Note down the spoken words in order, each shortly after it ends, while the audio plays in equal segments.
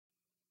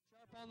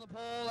On the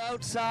pole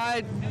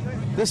outside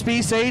the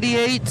Spies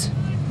 88,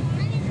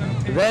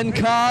 then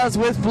Cause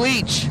with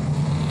Bleach.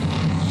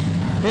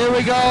 Here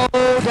we go,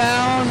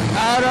 down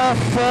out of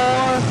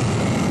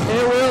 4.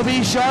 It will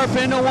be Sharp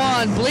into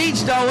 1.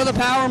 Bleach though with a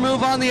power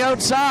move on the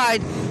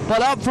outside,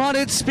 but up front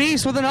it's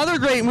Spies with another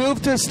great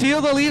move to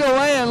steal the lead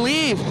away and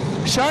leave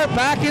Sharp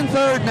back in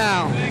 3rd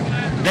now.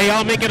 They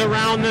all make it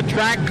around the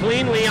track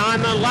cleanly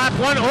on the lap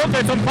 1. Oh,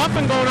 there's some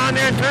bumping going on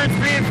there in turns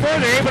 3 and 4.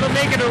 They're able to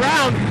make it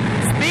around.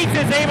 Speech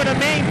is able to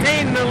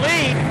maintain the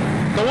lead.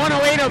 The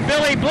 108 of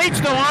Billy Bleach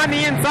though on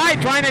the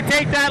inside trying to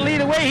take that lead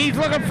away. He's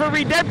looking for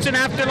redemption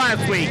after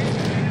last week.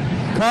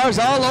 Cars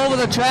all over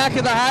the track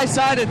at the high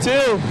side of 2.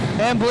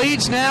 And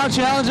Bleach now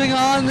challenging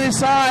on the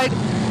side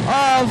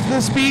of the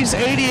Spies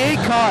 88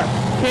 car.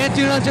 Can't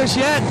do that just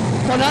yet.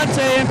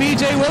 Ponante and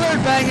BJ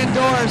Willard banging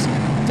doors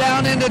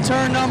down into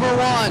turn number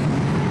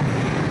 1.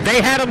 They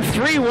had them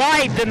 3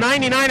 wide, the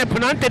 99 of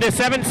Ponante, the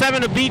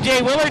 77 of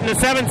BJ Willard, and the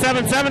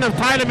 777 of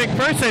Tyler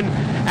McPherson.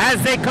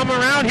 As they come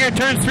around here,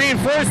 turns 3 and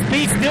 4,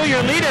 Speed still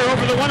your leader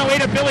over the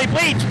 108 of Billy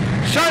Bleach.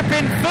 Sharp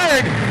in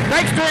 3rd,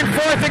 Dykstra in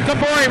 4th, and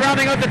Kabori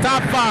rounding out the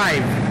top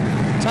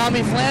 5.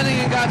 Tommy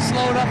Flanagan got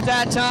slowed up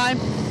that time,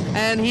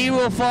 and he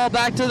will fall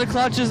back to the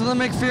clutches of the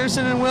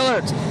McPherson and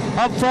Willards.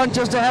 Up front,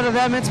 just ahead of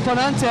them, it's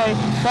Ponante,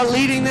 but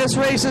leading this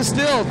race is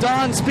still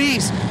Don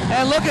Spies.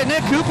 And look at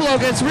Nick Cupolo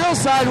gets real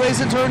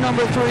sideways in turn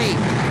number 3.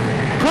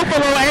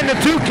 Cupolo and the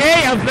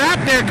 2K of that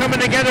there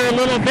coming together a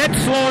little bit,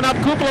 slowing up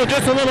Cupolo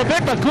just a little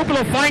bit, but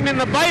Cupolo finding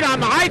the bite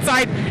on the high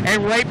side,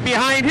 and right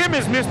behind him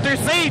is Mr.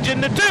 Sage in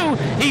the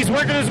 2. He's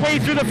working his way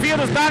through the field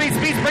as Donnie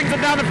Spies brings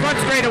him down the front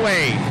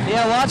straightaway.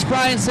 Yeah, watch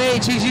Brian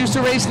Sage. He's used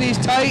to racing these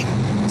tight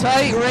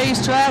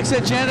racetracks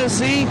at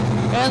Genesee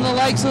and the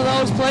likes of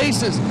those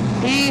places.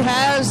 He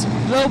has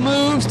the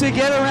moves to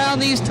get around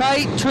these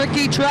tight,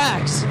 tricky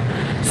tracks.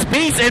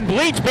 Spies and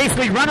Bleach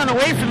basically running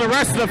away from the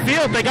rest of the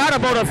field. They got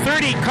about a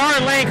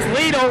 30-car length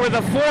lead over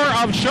the 4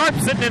 of Sharp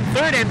sitting in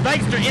 3rd and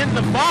Dykstra in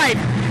the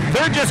 5.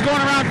 They're just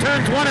going around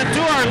turns 1 and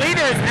 2. Our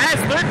leaders as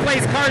 3rd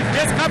place cars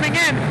just coming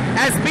in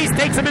as Spies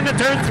takes them into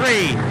turn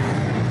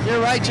 3.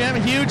 You're right, Jim.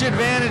 Huge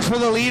advantage for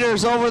the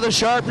leaders over the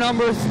Sharp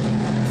number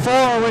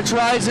 4, which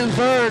rides in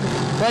 3rd.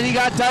 Then you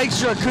got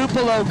Dykstra,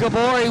 Cupolo,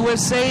 Gabori with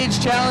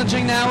Sage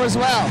challenging now as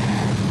well.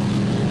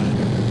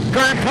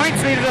 Current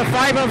points leader to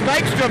 5 of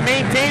Dykstra,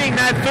 maintaining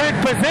that 3rd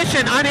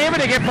position, unable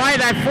to get by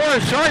that 4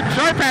 of Sharp.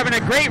 Sharp having a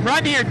great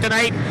run here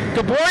tonight.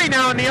 Gabori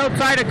now on the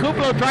outside of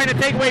Cupolo trying to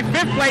take away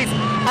 5th place.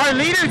 Our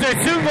leaders are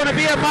soon going to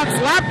be amongst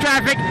lap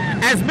traffic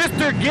as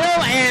Mr. Gill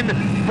and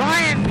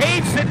Brian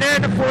Page sit there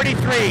in the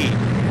 43.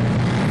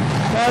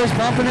 Cars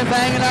bumping and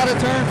banging out of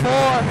turn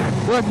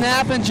 4 with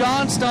Knapp and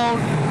Johnstone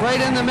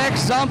right in the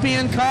mix. Zumpy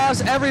and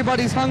Cause,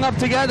 everybody's hung up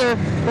together,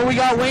 but we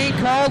got Wayne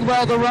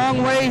Caldwell the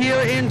wrong way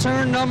here in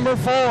turn number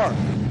 4.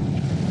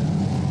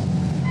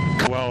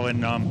 Well,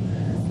 and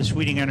the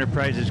Sweeting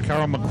Enterprises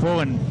Carl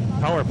McQuillan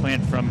power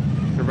plant from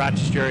the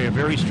Rochester area,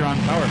 very strong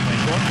power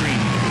plant. Going green.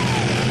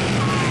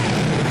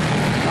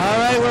 All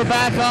right, we're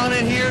back on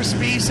it here.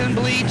 Spies and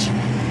Bleach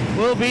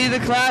will be the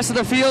class of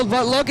the field,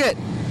 but look at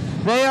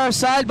they are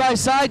side by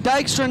side.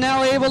 Dykstra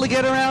now able to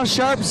get around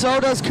Sharp,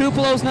 so does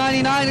Cupolo's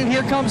 99, and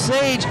here comes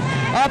Sage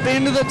up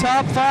into the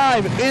top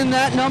 5 in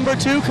that number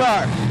 2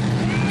 car.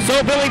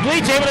 So Billy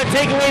Bleach able to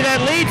take away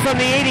that lead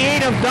from the 88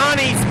 of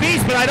Donnie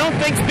Spies, but I don't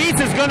think Spies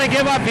is going to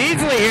give up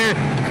easily here.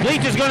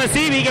 Bleach is going to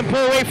see if he can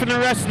pull away from the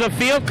rest of the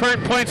field.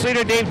 Current points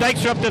leader Dave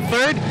Dykstra up to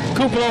 3rd,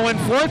 Cupolo in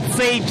 4th,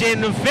 Sage in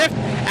the 5th,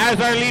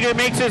 as our leader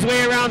makes his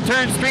way around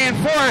turns 3 and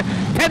 4.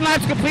 10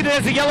 laps completed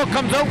as the yellow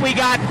comes out. We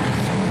got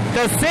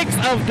the 6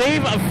 of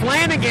Dave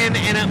Flanagan,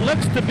 and it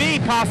looks to be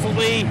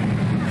possibly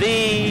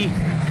the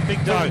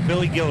big dog,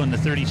 Billy Gill in the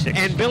 36.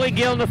 And Billy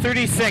Gill in the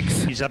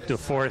 36. He's up to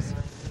 4th.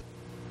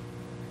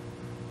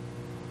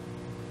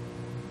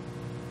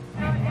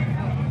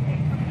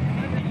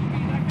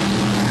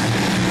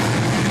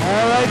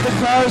 All right, the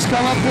cars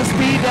come up to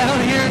speed down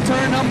here in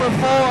turn number 4.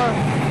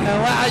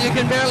 And wow, you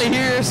can barely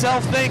hear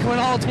yourself think when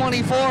all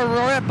 24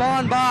 rip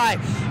on by.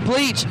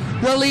 Bleach,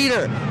 the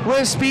leader,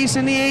 with Spies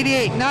in the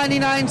 88,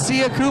 99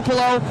 Sia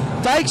Cupolo,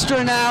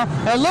 Dykstra now,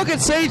 and look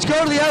at Sage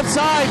go to the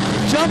outside,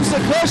 jumps the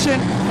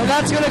cushion, and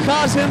that's going to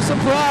cause him some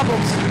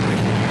problems.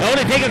 Oh,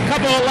 to take a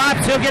couple of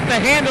laps, he'll get the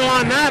handle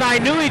on that. I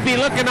knew he'd be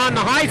looking on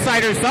the high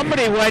side, or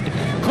somebody would.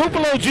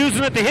 Cupolo's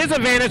using it to his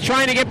advantage,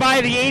 trying to get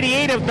by the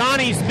 88 of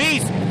Donnie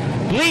Spies.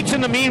 Bleach,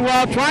 in the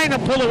meanwhile, trying to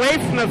pull away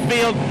from the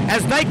field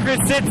as Dykstra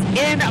sits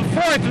in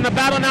 4th in the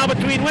battle now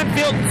between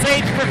Winfield and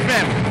Sage for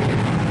 5th.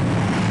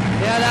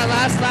 Yeah, that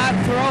last lap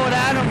throw at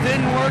Adam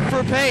didn't work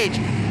for Page.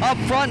 Up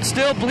front,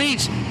 still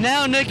Bleach.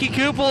 Now Nicky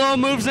Cupolo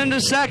moves into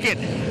 2nd.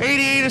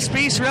 88 of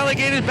Spies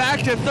relegated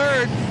back to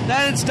 3rd.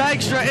 Then it's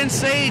Dykstra and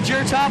Sage,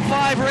 your top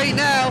 5 right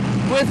now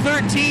with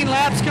 13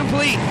 laps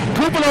complete.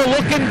 Cupolo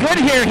looking good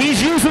here.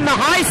 He's using the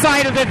high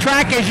side of the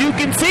track. As you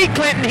can see,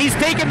 Clinton, he's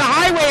taking the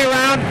highway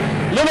around.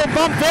 Little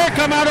bump there,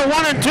 come out of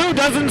 1 and 2,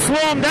 doesn't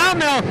slow him down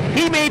now.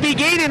 He may be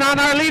gaining on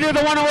our leader,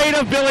 the 108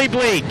 of Billy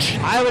Bleach.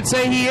 I would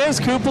say he is.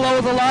 Cupolo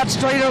with a lot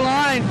straighter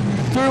line.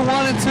 through 1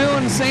 and 2,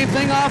 and the same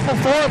thing off of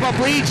 4, but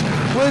Bleach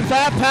with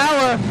that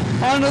power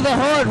under the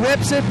hood,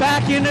 whips it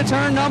back into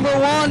turn number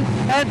 1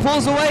 and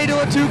pulls away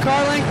to a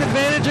 2-car length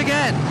advantage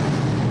again.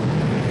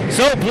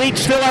 So Bleach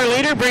still our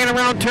leader, bringing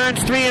around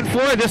turns 3 and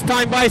 4, this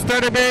time by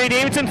starter Barry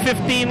Davidson.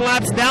 15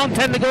 laps down,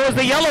 10 to go as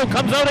the yellow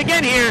comes out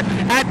again here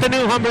at the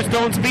new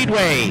Humberstone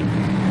Speedway.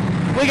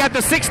 We got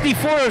the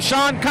 64 of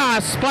Sean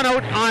Koss spun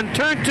out on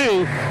turn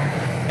 2,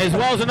 as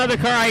well as another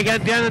car I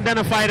got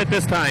identified at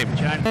this time.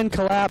 And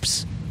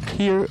collapse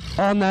here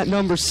on that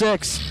number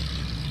 6.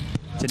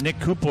 To Nick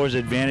Cupolo's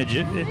advantage,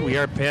 we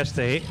are past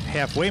the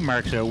halfway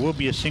mark, so it will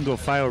be a single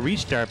file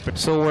restart. But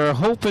so we're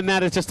hoping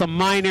that it's just a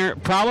minor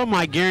problem.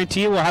 I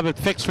guarantee you we'll have it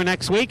fixed for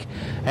next week.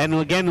 And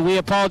again, we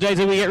apologize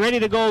as we get ready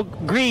to go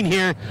green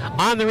here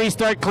on the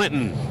restart,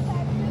 Clinton.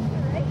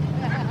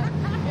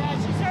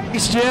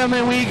 Thanks, Jim,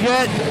 and we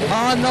get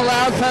on the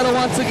loud pedal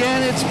once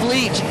again. It's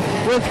Bleach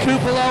with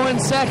Cupolo in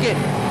second.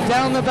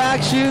 Down the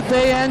back chute,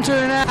 they enter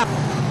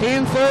now.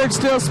 In third,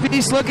 still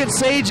Speece. Look at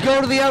Sage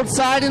go to the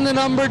outside in the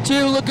number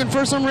 2, looking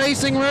for some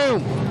racing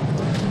room.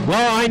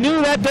 Well, I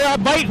knew that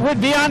the bite would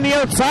be on the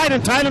outside,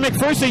 and Tyler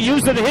McPherson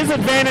used it to his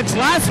advantage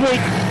last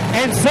week,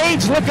 and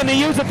Sage looking to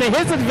use it to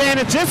his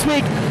advantage this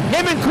week.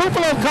 Him and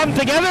Cupolo come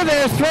together.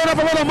 They're throwing up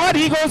a little mud.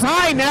 He goes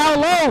high, now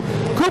low.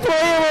 Cupolo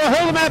able to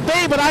hold him at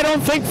bay, but I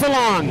don't think for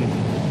long.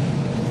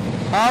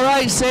 All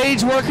right,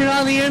 Sage working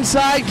on the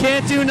inside.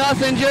 Can't do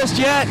nothing just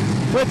yet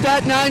with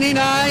that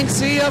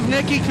 99C of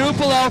Nicky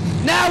Cupolo.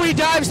 Now he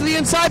dives to the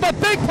inside, but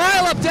big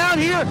pile up down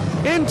here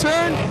in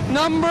turn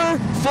number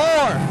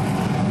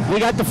 4. We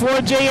got the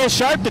 4JS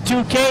Sharp, the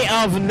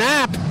 2K of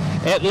Knapp.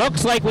 It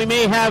looks like we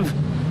may have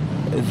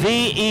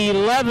the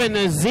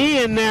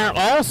 11Z in there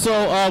also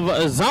of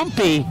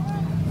Zumpy.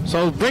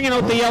 So bringing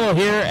out the yellow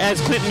here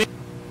as Clinton.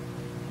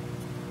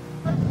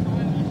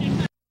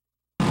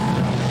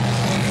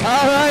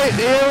 All right,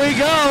 here we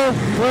go.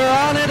 We're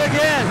on it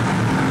again.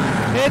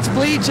 It's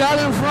Bleach out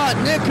in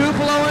front, Nick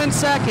Cupolo in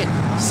second,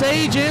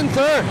 Sage in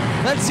third.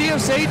 Let's see if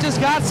Sage has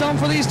got some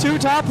for these 2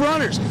 top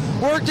runners.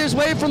 Worked his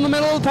way from the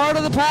middle part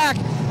of the pack,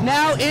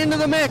 now into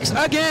the mix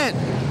again.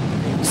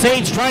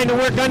 Sage trying to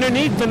work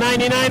underneath the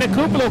 99 of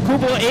Cupolo.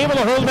 Cupolo able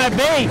to hold him at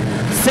bay.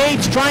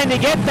 Sage trying to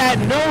get that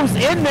nose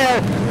in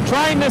there,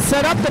 trying to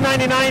set up the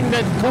 99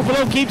 that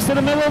Cupolo keeps to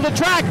the middle of the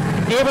track.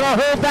 Able to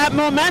hold that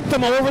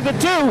momentum over the 2.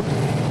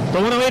 The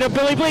 108 of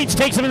Billy Bleach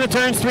takes him into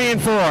turns 3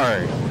 and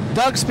 4.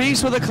 Doug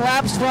Speece with a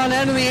collapsed front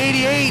end of the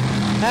 88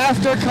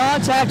 after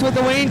contact with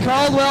the Wayne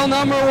Caldwell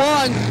number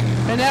 1.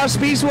 And now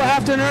Speece will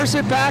have to nurse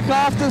it back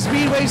off the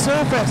Speedway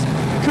surface.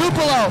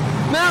 Cupolo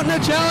mounting a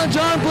challenge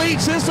on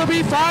Bleach. This will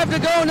be 5 to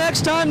go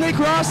next time they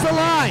cross the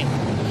line.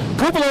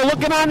 Cupolo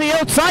looking on the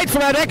outside for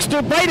that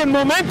extra bite and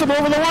momentum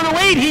over the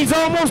 108. He's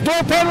almost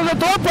door panel to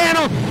door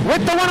panel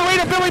with the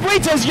 108 of Billy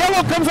Bleach as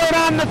yellow comes out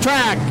on the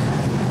track.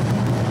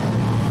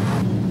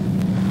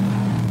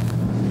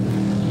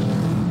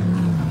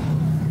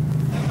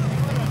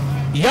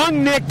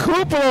 Young Nick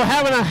Cupolo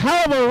having a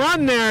hell of a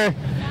run there,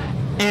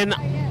 and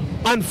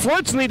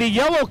unfortunately the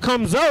yellow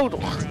comes out.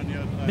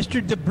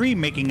 Mr. Debris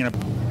making it.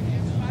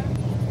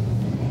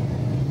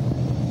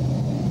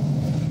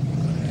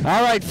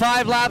 All right,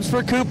 5 laps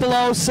for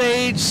Cupolo,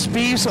 Sage,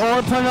 Speece,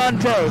 or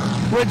Panunte.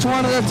 Which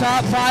one of the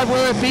top 5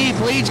 will it be?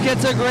 Bleach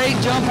gets a great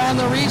jump on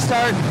the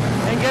restart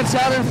and gets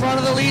out in front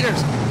of the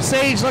leaders.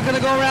 Sage looking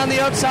to go around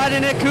the outside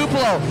and hit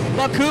Cupolo,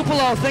 but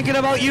Cupolo thinking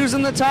about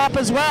using the top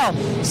as well.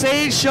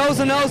 Sage shows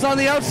the nose on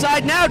the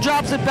outside, now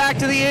drops it back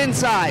to the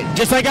inside.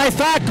 Just like I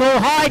thought, go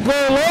high, go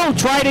low,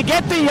 try to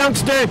get the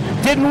youngster.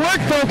 Didn't work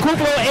though,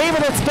 Cupolo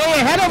able to stay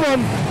ahead of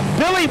him.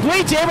 Billy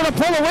Bleach able to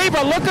pull away,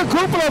 but look at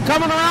Cupolo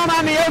coming around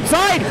on the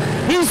outside.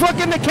 He's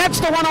looking to catch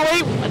the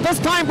 108, this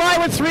time by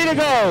with 3 to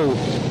go.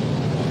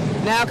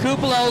 Now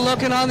Cupolo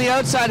looking on the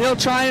outside. He'll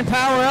try and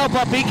power out,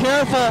 but be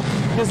careful,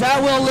 because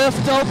that will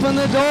lift open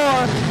the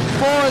door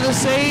for the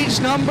Sage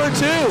number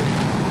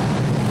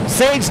 2.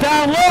 Sage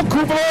down low,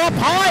 Cupolo up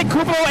high.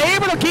 Cupolo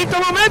able to keep the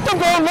momentum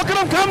going. Look at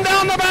him come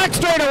down the back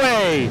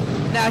straightaway.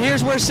 Now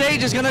here's where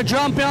Sage is going to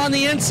jump on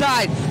the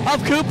inside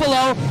of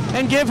Cupolo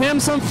and give him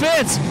some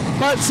fits.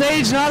 But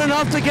Sage not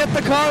enough to get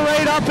the car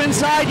right up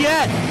inside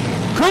yet.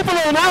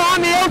 Cupolo now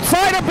on the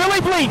outside of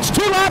Billy Bleach.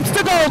 2 laps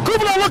to go.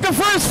 Cupolo looking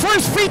for his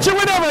first feature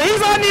win ever.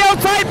 He's on the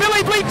outside.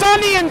 Billy Bleach on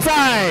the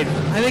inside.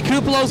 I think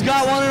Cupolo's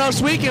got one in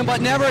this weekend,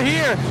 but never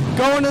here.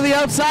 Going to the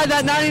outside,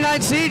 that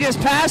 99C just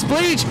past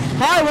Bleach.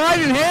 High,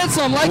 wide, and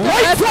handsome. Like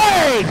right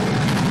flag.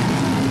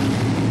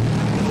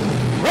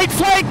 Right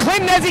flag,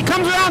 Clinton as he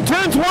comes around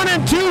turns 1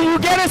 and 2. You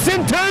get us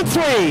in turn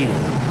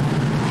 3.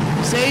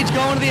 Sage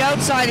going to the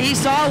outside. He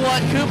saw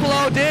what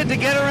Cupolo did to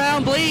get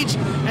around Bleach,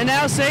 and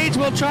now Sage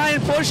will try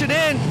and push it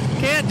in.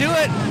 Can't do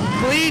it.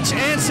 Bleach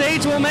and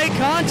Sage will make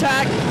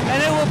contact,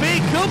 and it will be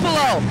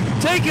Cupolo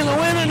taking the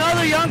win.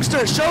 Another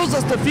youngster shows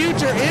us the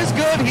future is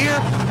good here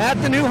at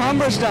the new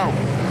Humberstone.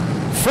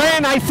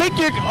 Fran, I think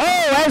you're,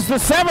 as the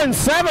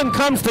 7-7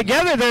 comes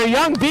together there,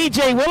 young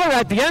BJ Willer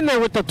at the end there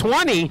with the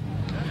 20.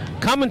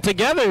 coming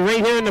together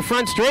right here in the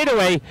front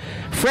straightaway.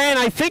 Fran,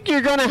 I think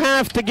you're going to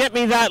have to get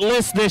me that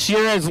list this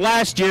year as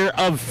last year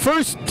of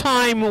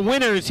first-time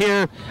winners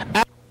here.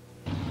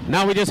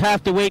 Now we just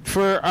have to wait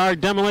for our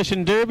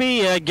Demolition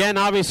Derby. Again,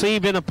 obviously,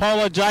 been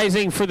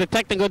apologizing for the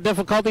technical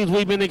difficulties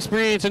we've been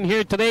experiencing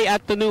here today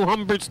at the new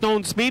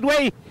Humberstone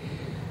Speedway.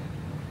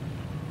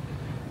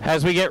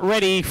 As we get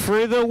ready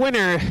for the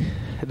winner,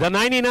 the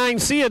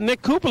 99C of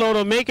Nick Cupolo,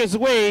 to make his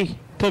way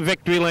to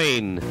Victory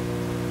Lane.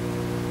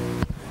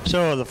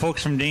 So the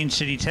folks from Dane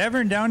City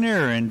Tavern down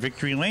there in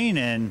Victory Lane,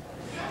 and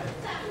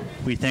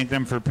we thank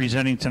them for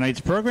presenting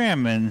tonight's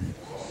program, and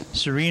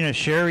Serena,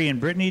 Sherry,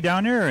 and Brittany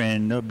down there,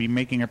 and they'll be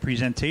making a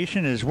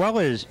presentation, as well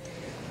as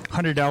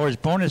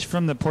 $100 bonus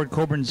from the Port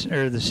Coburn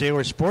or the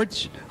Sailor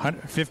Sports,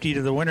 $50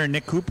 to the winner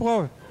Nick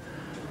Cupolo,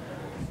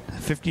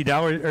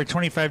 $50 or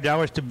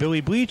 $25 to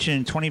Billy Bleach,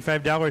 and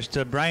 $25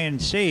 to Brian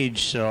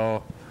Sage.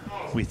 So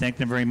we thank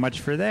them very much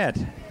for that.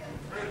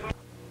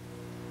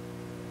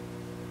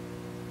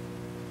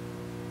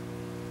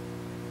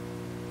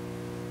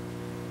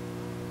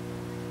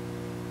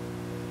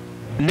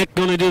 Nick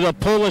going to do the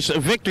Polish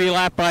victory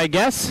lap, I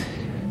guess.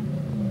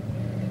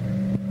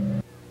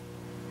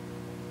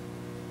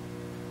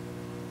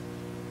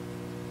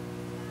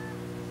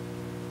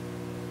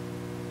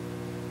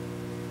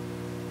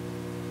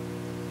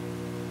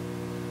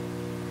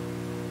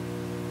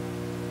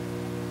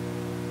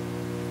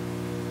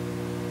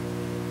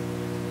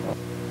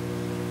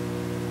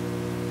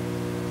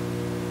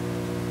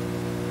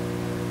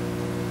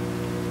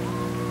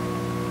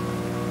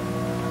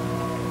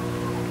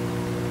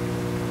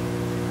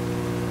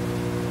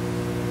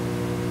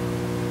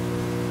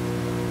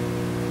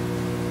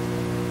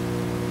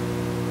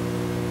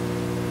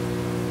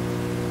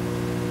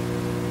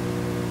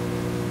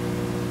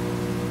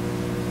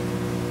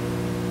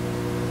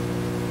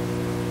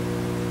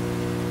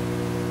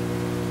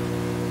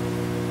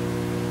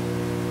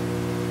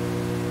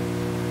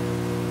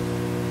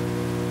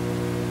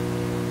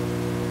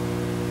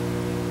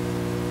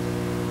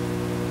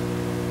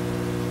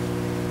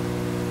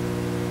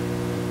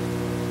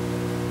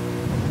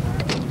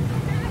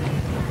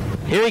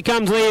 Here he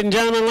comes, ladies and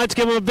gentlemen. Let's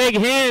give him a big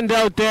hand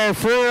out there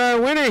for our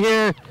winner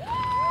here.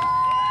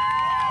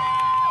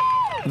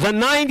 The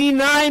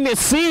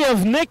 99C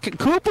of Nick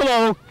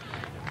Cupolo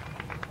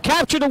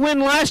captured a win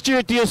last year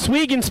at the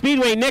Oswego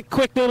Speedway. Nick,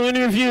 quick little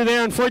interview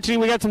there. Unfortunately,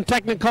 we got some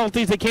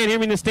technicalities. They can't hear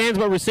me in the stands,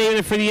 but we're saving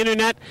it for the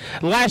internet.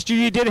 Last year,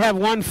 you did have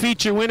one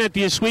feature win at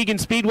the Oswego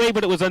Speedway,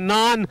 but it was a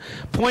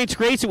non-points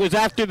race. It was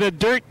after the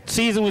dirt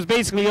season was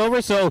basically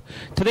over, so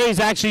today's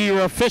actually your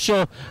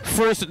official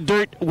first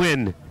dirt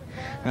win.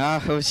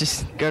 It was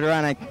just a good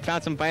run. I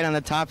found some bite on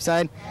the top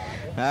side.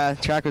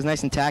 Track was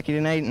nice and tacky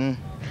tonight, and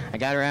I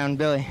got around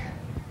Billy.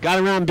 Got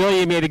around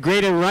Billy. You made a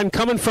great run.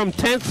 Coming from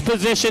 10th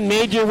position,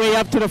 made your way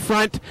up to the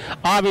front.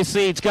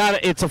 Obviously,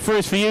 it's a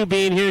first for you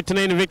being here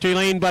tonight in Victory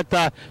Lane, but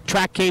the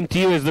track came to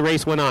you as the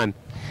race went on.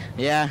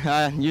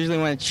 Yeah, usually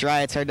when it's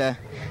dry, it's hard to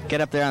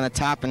get up there on the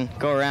top and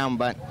go around,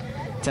 but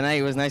tonight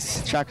it was nice.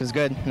 The track was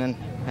good, and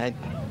I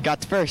got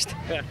to first.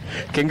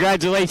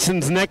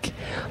 Congratulations, Nick.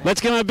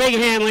 Let's give him a big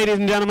hand, ladies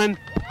and gentlemen.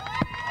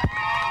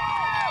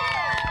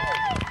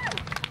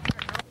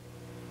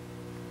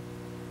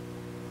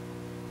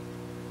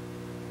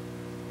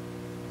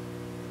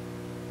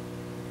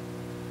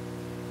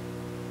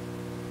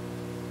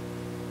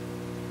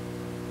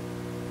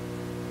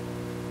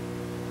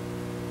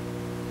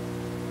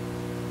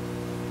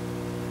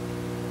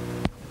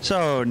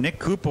 So Nick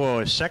Cupolo,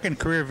 his second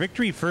career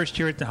victory, first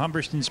here at the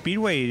Humberstone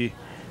Speedway,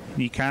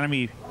 the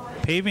Economy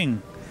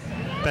Paving,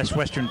 Best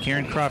Western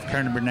Cairncroft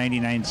car number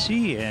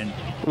 99C. And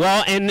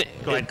well, and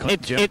go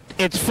ahead,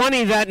 it's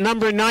funny that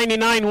number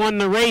 99 won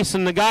the race,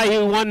 and the guy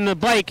who won the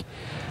bike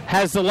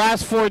has the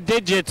last four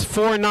digits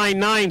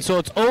 499, so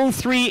it's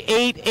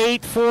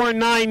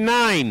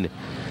 0388499.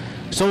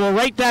 So we'll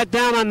write that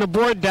down on the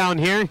board down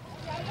here.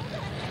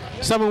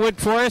 Someone would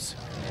for us.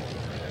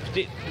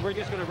 We're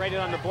just going to write it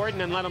on the board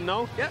and then let them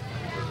know? Yep.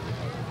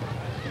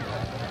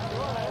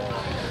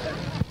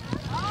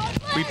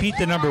 Repeat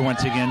the number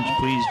once again,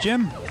 please,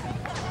 Jim.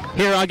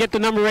 Here, I'll get the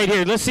number right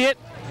here. Let's see it.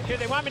 Here,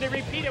 they want me to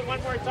repeat it one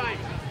more time.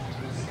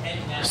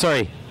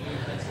 Sorry.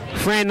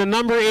 Fran, the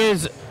number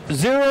is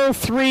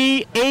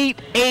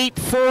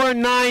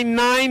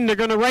 0388499. They're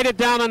going to write it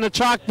down on the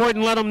chalkboard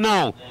and let them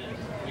know.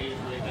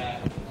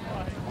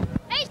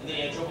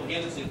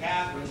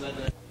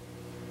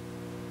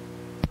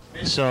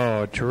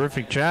 So,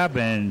 terrific job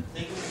and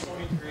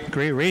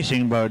great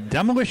racing, but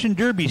Demolition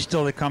Derby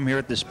still to come here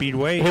at the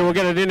Speedway. Here, we'll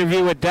get an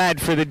interview with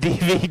Dad for the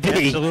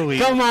DVD. Absolutely.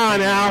 Come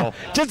on, Al.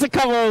 Just a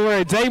couple of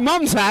words. Hey,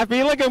 Mom's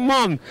happy. Look at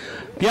Mom.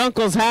 The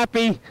uncle's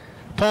happy.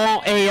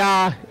 Paul,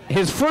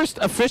 his first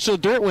official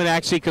dirt win,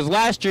 actually, because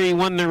last year he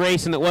won the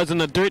race and it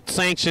wasn't a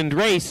dirt-sanctioned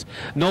race,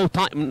 no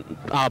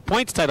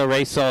points title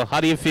race. So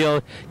how do you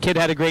feel? Kid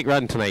had a great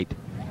run tonight.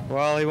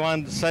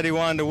 Well, said he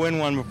wanted to win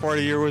one before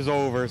the year was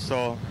over,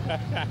 so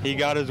he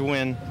got his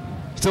win.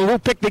 So who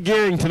picked the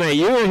gearing tonight,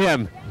 you or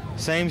him?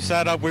 Same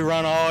setup we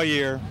run all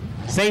year.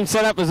 Same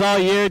setup as all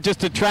year,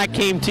 just a track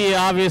came to you,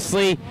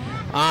 obviously.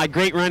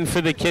 Great run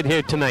for the kid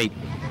here tonight.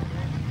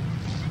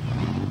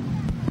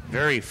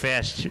 Very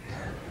fast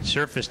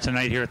surface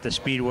tonight here at the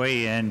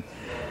Speedway, and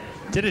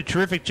did a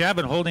terrific job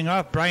in holding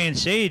off Brian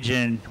Sage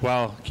and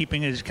while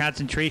keeping his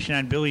concentration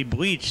on Billy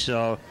Bleach.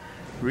 So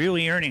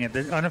really earning it.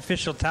 The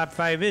unofficial top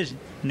 5 is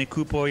Nick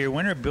Cupolo, your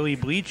winner, Billy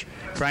Bleach,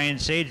 Brian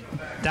Sage,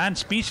 Don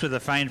Speece with a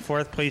fine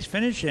 4th place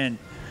finish, and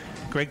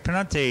Greg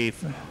Penante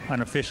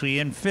unofficially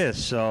in 5th.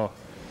 So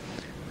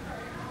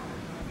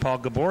Paul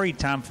Gabori,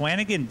 Tom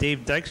Flanagan,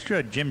 Dave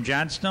Dykstra, Jim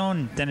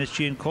Johnstone, Dennis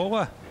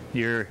Giancola,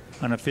 your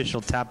unofficial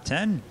top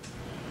 10.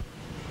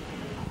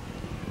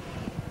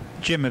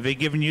 Jim, have they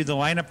given you the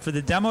lineup for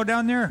the demo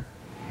down there?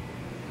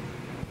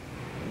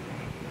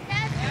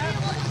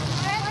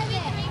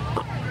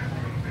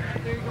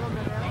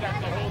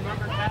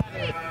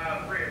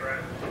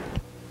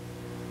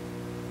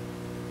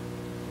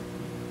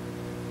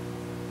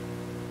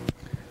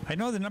 I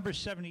know the number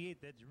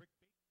 78, that's Rick.